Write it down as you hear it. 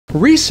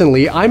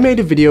Recently, I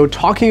made a video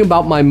talking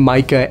about my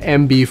Mica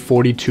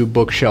MB42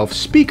 bookshelf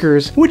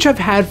speakers, which I've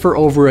had for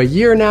over a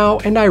year now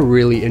and I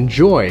really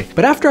enjoy.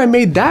 But after I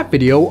made that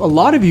video, a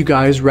lot of you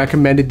guys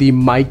recommended the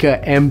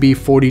Mica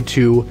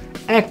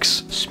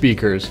MB42X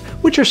speakers,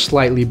 which are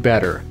slightly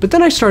better. But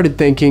then I started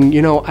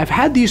thinking, I've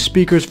had these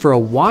speakers for a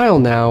while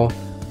now,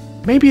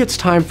 maybe it's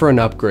time for an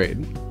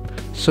upgrade.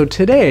 So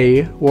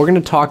today, we're going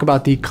to talk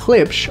about the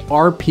Klipsch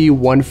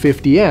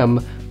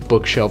RP-150M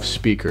bookshelf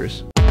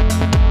speakers.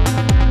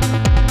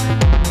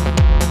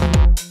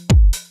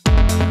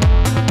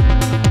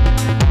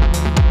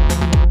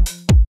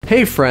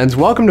 Hey friends,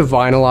 welcome to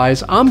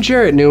Eyezz. I'm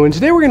Jarrett New, and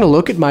today we're going to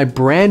look at my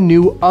brand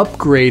new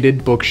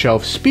upgraded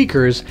bookshelf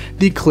speakers,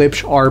 the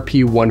Klipsch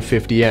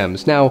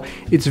RP-150Ms. Now,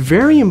 it's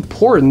very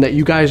important that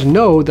you guys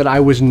know that I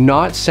was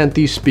not sent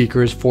these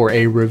speakers for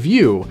a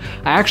review.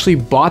 I actually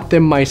bought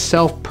them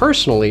myself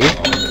personally,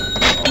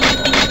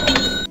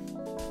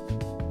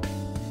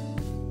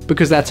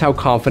 because that's how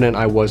confident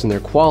I was in their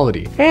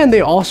quality. And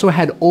they also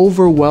had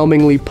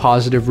overwhelmingly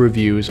positive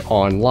reviews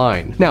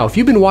online. Now, if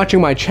you've been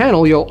watching my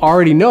channel, you'll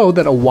already know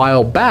that a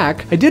while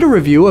back, I did a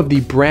review of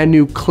the brand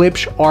new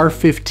Klipsch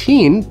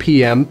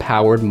R15PM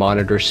powered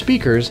monitor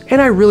speakers,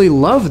 and I really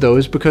love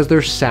those because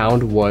their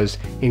sound was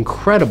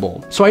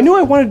incredible. So I knew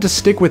I wanted to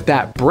stick with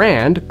that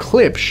brand,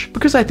 Klipsch,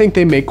 because I think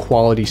they make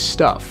quality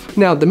stuff.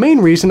 Now, the main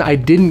reason I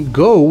didn't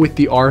go with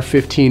the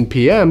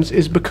R15PMs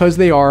is because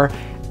they are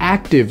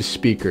active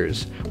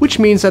speakers, which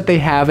means that they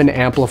have an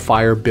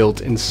amplifier built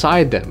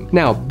inside them.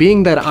 Now,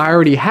 being that I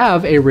already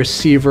have a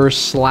receiver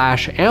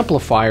slash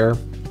amplifier,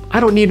 I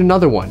don't need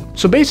another one.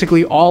 So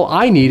basically all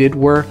I needed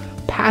were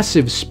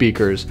passive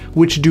speakers,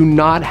 which do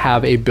not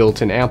have a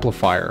built-in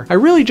amplifier. I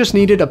really just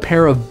needed a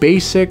pair of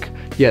basic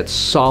yet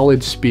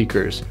solid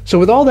speakers. So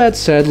with all that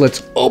said,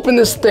 let's open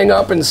this thing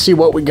up and see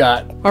what we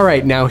got.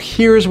 Alright, now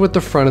here's what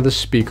the front of the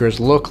speakers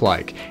look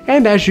like.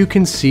 And as you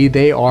can see,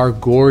 they are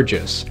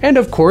gorgeous. And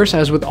of course,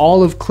 as with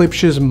all of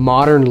Klipsch's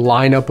modern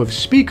lineup of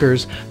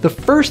speakers, the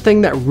first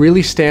thing that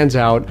really stands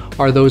out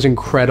are those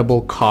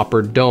incredible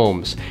copper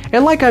domes.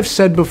 And like I've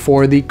said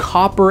before, the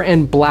copper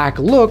and black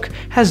look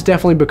has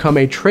definitely become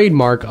a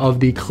trademark of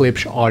the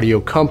Klipsch audio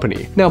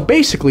company. Now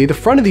basically, the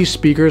front of these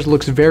speakers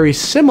looks very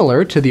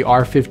similar to the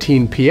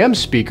R15PM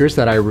speakers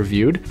that I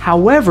reviewed.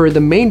 However, the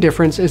main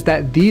difference is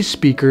that these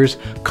speakers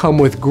come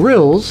with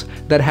grills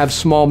that have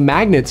small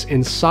magnets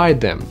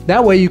inside them.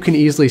 That way you can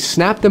easily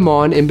snap them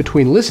on in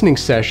between listening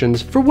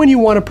sessions for when you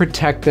want to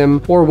protect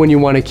them or when you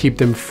want to keep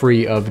them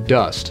free of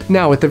dust.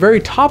 Now at the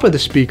very top of the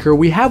speaker,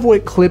 we have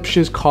what Klipsch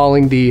is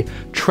calling the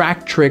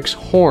Tractrix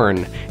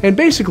horn. And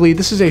basically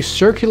this is a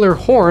circular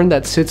horn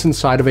that sits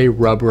inside of a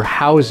rubber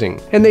housing.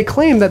 And they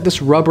claim that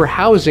this rubber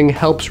housing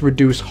helps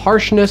reduce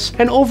harshness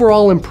and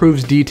overall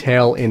improves detail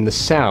in the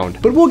sound.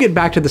 But we'll get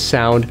back to the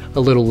sound a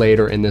little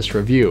later in this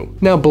review.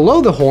 Now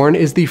below the horn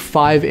is the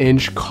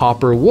 5-inch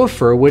copper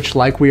woofer, which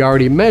like we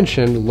already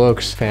mentioned,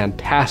 looks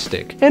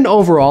fantastic. And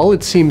overall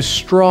it seems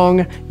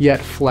strong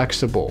yet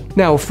flexible.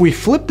 Now if we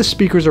flip the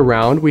speakers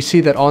around, we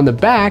see that on the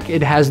back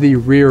it has the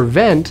rear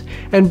vent,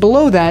 and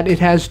below that it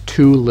has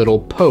two little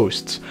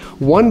posts,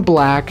 one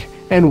black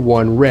and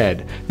one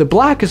red. The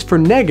black is for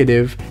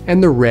negative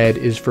and the red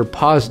is for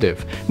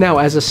positive. Now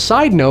as a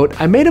side note,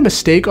 I made a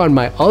mistake on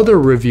my other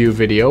review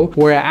video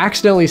where I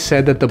accidentally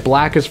said that the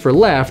black is for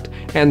left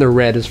and the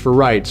red is for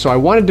right, so I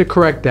wanted to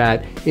correct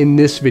that in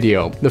this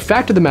video. The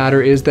fact of the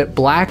matter is that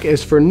black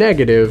is for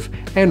negative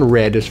and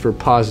red is for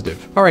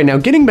positive. Alright, now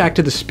getting back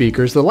to the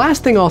speakers, the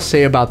last thing I'll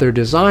say about their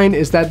design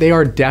is that they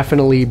are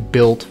definitely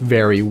built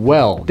very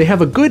well. They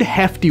have a good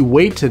hefty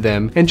weight to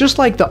them, and just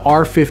like the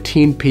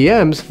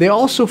R15PMs, they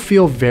also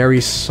feel very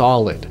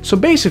solid. So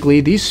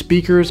basically, these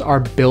speakers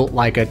are built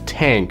like a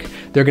tank.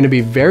 They're going to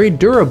be very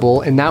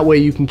durable, and that way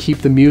you can keep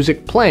the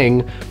music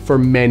playing for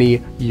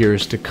many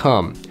years to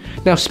come.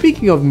 Now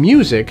speaking of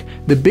music,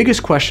 the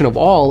biggest question of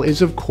all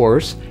is of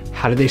course,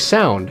 how do they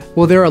sound?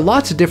 Well, there are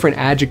lots of different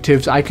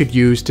adjectives I could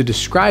use to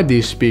describe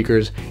these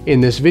speakers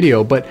in this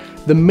video, but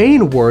the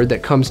main word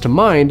that comes to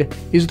mind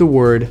is the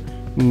word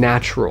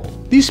natural.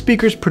 These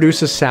speakers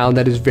produce a sound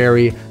that is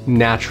very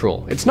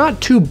natural. It's not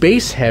too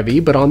bass heavy,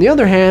 but on the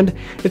other hand,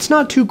 it's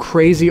not too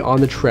crazy on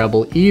the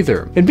treble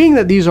either. And being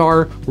that these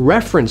are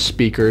reference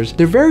speakers,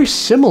 they're very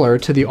similar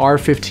to the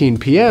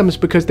R15PMs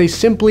because they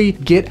simply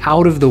get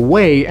out of the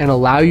way and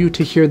allow you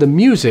to hear the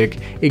music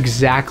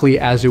exactly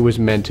as it was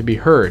meant to be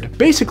heard.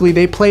 Basically,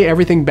 they play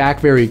everything back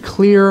very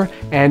clear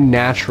and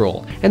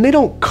natural, and they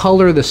don't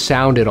color the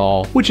sound at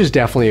all, which is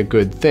definitely a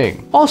good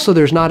thing. Also,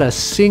 there's not a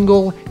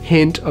single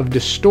hint of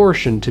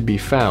distortion to be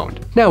found.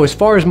 Now, as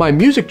far as my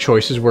music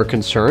choices were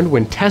concerned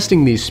when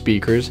testing these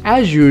speakers,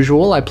 as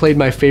usual, I played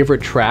my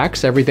favorite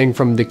tracks, everything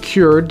from The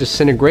Cure,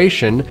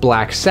 Disintegration,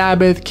 Black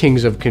Sabbath,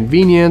 Kings of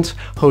Convenience,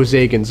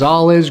 Jose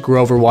Gonzalez,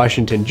 Grover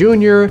Washington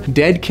Jr.,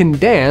 Dead Can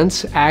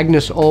Dance,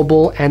 Agnes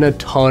Obel, and a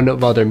ton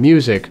of other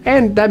music.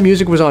 And that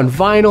music was on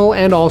vinyl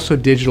and also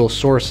digital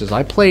sources.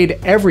 I played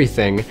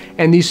everything,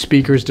 and these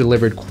speakers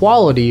delivered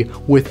quality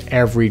with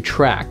every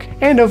track.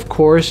 And of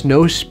course,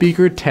 no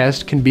speaker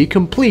test can wouldn't be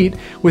complete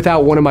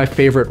without one of my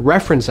favorite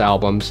reference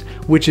albums,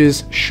 which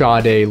is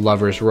Sade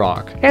Lovers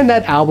Rock. And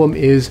that album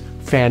is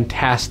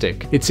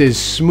fantastic. It's as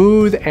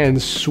smooth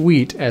and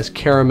sweet as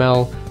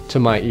caramel to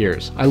my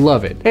ears. I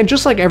love it. And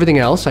just like everything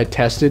else I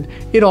tested,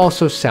 it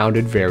also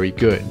sounded very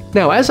good.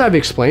 Now, as I've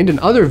explained in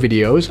other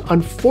videos,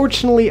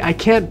 unfortunately I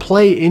can't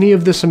play any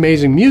of this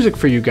amazing music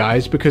for you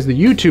guys because the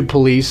YouTube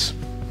police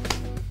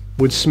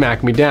would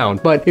smack me down.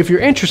 But if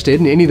you're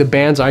interested in any of the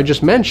bands I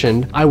just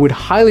mentioned, I would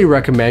highly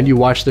recommend you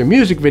watch their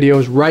music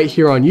videos right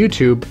here on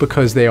YouTube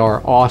because they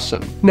are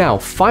awesome. Now,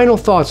 final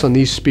thoughts on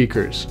these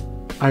speakers.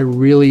 I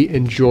really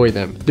enjoy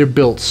them. They're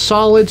built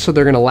solid, so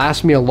they're gonna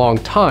last me a long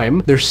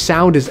time. Their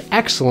sound is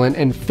excellent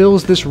and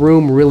fills this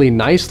room really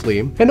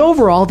nicely. And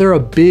overall, they're a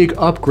big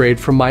upgrade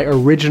from my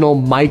original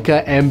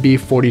Mica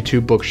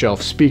MB42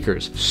 bookshelf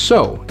speakers.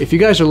 So, if you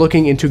guys are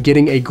looking into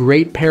getting a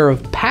great pair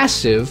of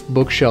passive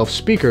bookshelf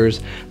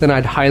speakers, then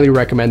I'd highly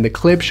recommend the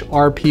Klipsch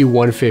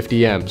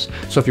RP-150Ms.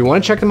 So if you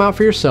wanna check them out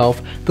for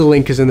yourself, the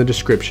link is in the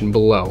description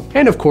below.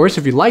 And of course,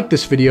 if you like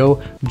this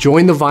video,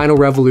 join the vinyl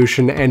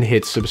revolution and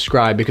hit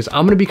subscribe because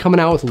I'm gonna be coming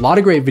out with a lot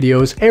of great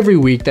videos every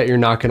week that you're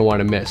not gonna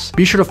wanna miss.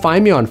 Be sure to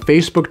find me on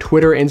Facebook,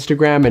 Twitter,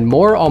 Instagram, and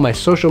more. All my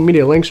social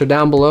media links are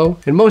down below.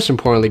 And most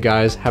importantly,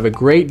 guys, have a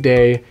great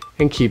day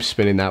and keep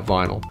spinning that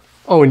vinyl.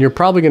 Oh, and you're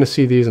probably gonna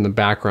see these in the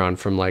background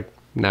from like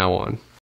now on.